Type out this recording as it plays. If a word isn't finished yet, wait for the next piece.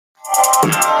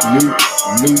new,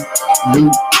 new, new,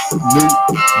 new,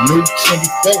 new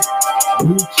 24.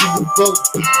 New 24,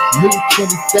 new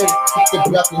 24, hit the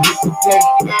block and hit the floor.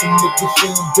 Let the niggas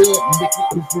saying dead, nigga,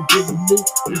 is it really new?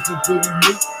 Is it really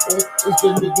new? Or is the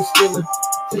nigga stealing?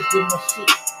 Taking my shit,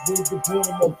 with the bone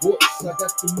of my voice. I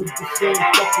got the nigga saying,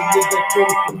 fucking nigga, throw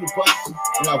it from the box.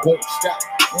 And I won't stop,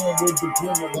 and with the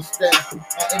boom of my staff.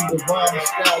 I am the rhyme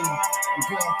stallion, the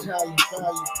ground Italian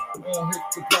value. Hit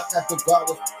the block at the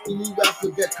bottle. Any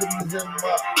rapper that comes in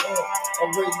my a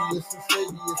radius and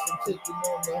radius, I'm taking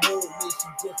on the whole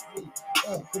nation, just me.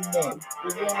 Come on,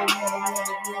 we wanna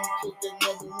take that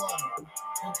number one.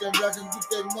 And that black and get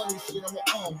that money shit, I'm a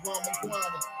rhyme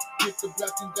grinding. Hit the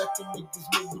block and got them niggas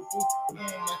moving through,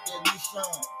 like that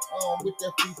Nissan, with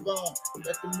that free bomb.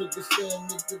 Got them niggas saying,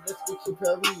 nigga, let's go to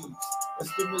Paris. Let's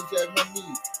go make that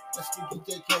money. Let's go get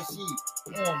that cashy.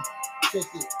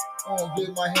 Take it. Get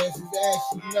my hands is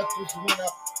ashy. Knuckles went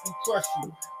up and crush you.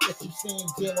 That you saying,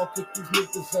 damn, I put these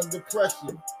niggas under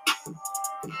pressure.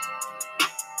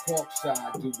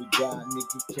 Parkside, do the grind,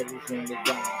 nigga, killers on the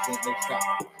rise, ain't no stop.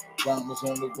 Rhymers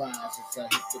on the rise, as I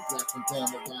hit the block and down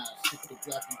the rise, hit the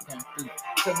block and count through.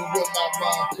 Tell me where my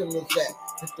rhyme killers at,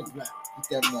 hit the block, get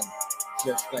that money.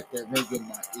 Just like that ring in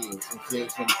my ears, and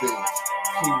there's some bills.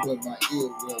 See where my ear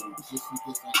rolls, just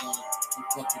because I got it, you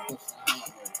fucking bust a hollow.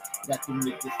 Got them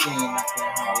niggas saying like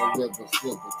that hollow river,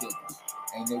 silver diggers.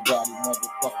 Ain't nobody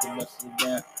motherfucking messing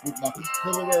around with my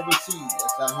clarity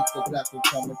as I hit the block and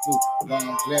coming through.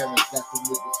 Ron Glaring got the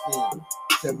niggas saying,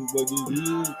 tell me what it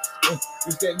is.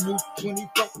 Is that new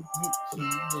 24?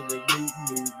 New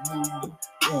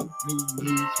 24,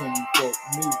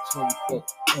 new 24.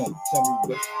 Tell me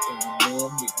what's going on,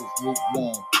 niggas move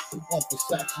long.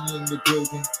 Versace in the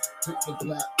building, hit the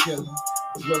block killing,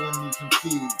 drilling these and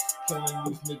kids, killing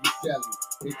these niggas deli.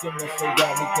 They think I'm so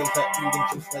wild because I eat them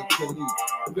just like chili.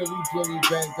 Billy,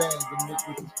 bang, bang, the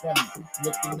niggas is funny.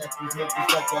 Looking at these niggas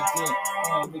like I did.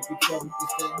 Nigga, tell me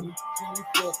it's that new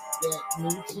 24, that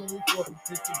new 24.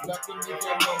 Hit the block and make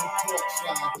that money talk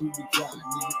slide, do the grind,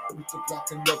 nigga. Hit the block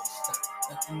and never stop.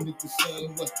 Got the niggas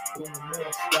saying what, going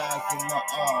more styles in my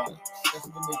eyes. That's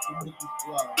to make the niggas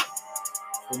fly.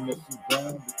 From the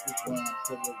Sudan, this is rhyme,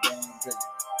 till around Billy.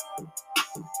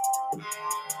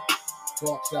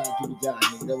 Parkside, do the grind,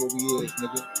 nigga. That's what we is,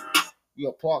 nigga. We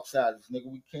are Parksiders, nigga.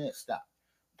 We can't stop.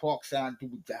 Parkside, do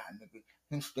the grind, nigga.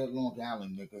 Hempstead, Long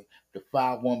Island, nigga. The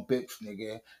 5-1 Bips,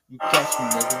 nigga. You catch me,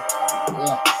 nigga.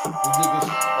 Yeah. The niggas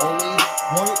always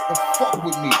wanted to fuck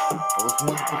with me. Always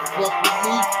wanted to fuck with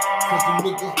me because the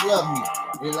niggas love me.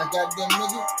 They like goddamn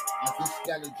nigga. I just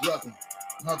gotta drug him,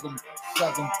 hug him,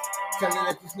 suck him. Tell her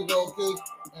that this nigga okay.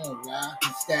 Lie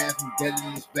and stab him dead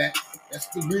in his back. That's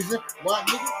the reason why,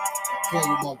 nigga. I came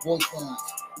with my voice lines.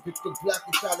 Hit the block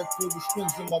and try to pull the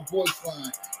strings in my voice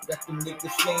line. Got them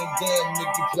niggas saying, damn,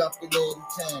 nigga, drop it all the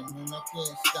time. Man, I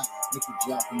can't stop, nigga,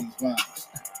 dropping these rhymes.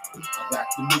 I got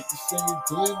the niggas saying,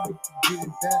 damn, nigga, get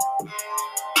it back.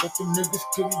 But the niggas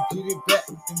couldn't get it back.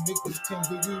 The niggas can't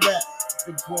really rap.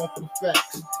 The boy for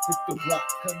facts. Hit the block,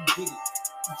 come get it.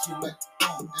 Put you like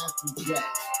Apple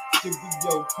Jacks.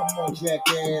 Yo, come on,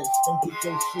 jackass. Don't get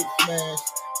your shit smashed.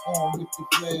 On with the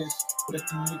flash. Let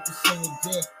the niggas sing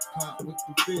again. Pop with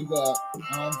the finger up.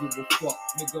 I don't give a fuck.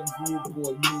 Nigga, I'm rude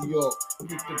boy, New York. Hit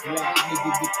the block, nigga,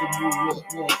 with the New York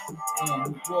walk.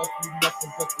 New York, you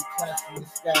nothing but the class and the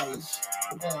stylish.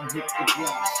 Hit the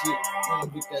block shit.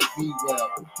 With that B-Well.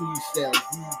 Freestyle,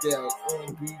 B-Bell,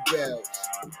 B-Bells.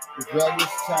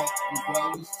 Rebellious type.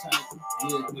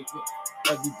 Yeah, nigga.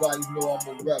 Everybody know I'm a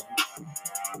rebel.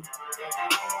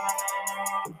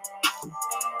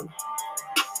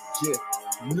 Yeah,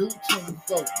 new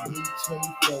 24, new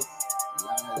 24.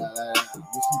 La la la la.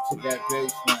 Listen to that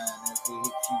bass line as it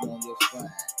hits you on your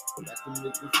spine. Got them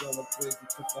niggas going crazy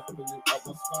cause I feel it up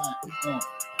my spine.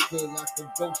 I feel like the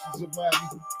ghosts is around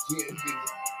me. Yeah, nigga.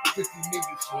 50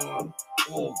 niggas,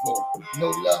 all go. No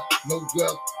love, no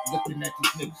girl. Looking at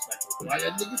these niggas like, why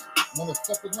y'all niggas wanna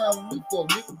fuck around with me for,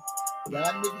 nigga?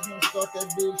 Y'all niggas wanna start that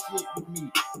bullshit with me.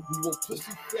 You a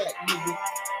pussy fat nigga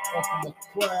off from a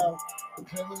crowd,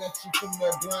 coming at you from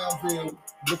that Brownville,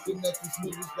 looking at these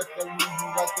niggas like they leave you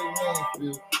like a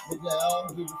landfill. Nigga, I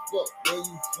don't give a fuck where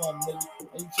you from, nigga.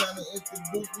 And you trying to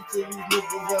introduce me to these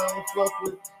niggas I don't fuck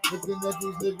with. Looking at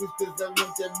these niggas cause I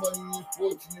want that money and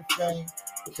fortune and fame.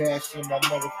 Cash in my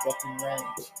motherfucking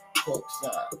range.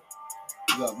 Parkside.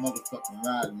 You got motherfucking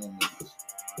riding on niggas.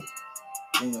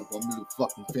 Ain't up on middle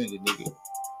fucking finger, nigga.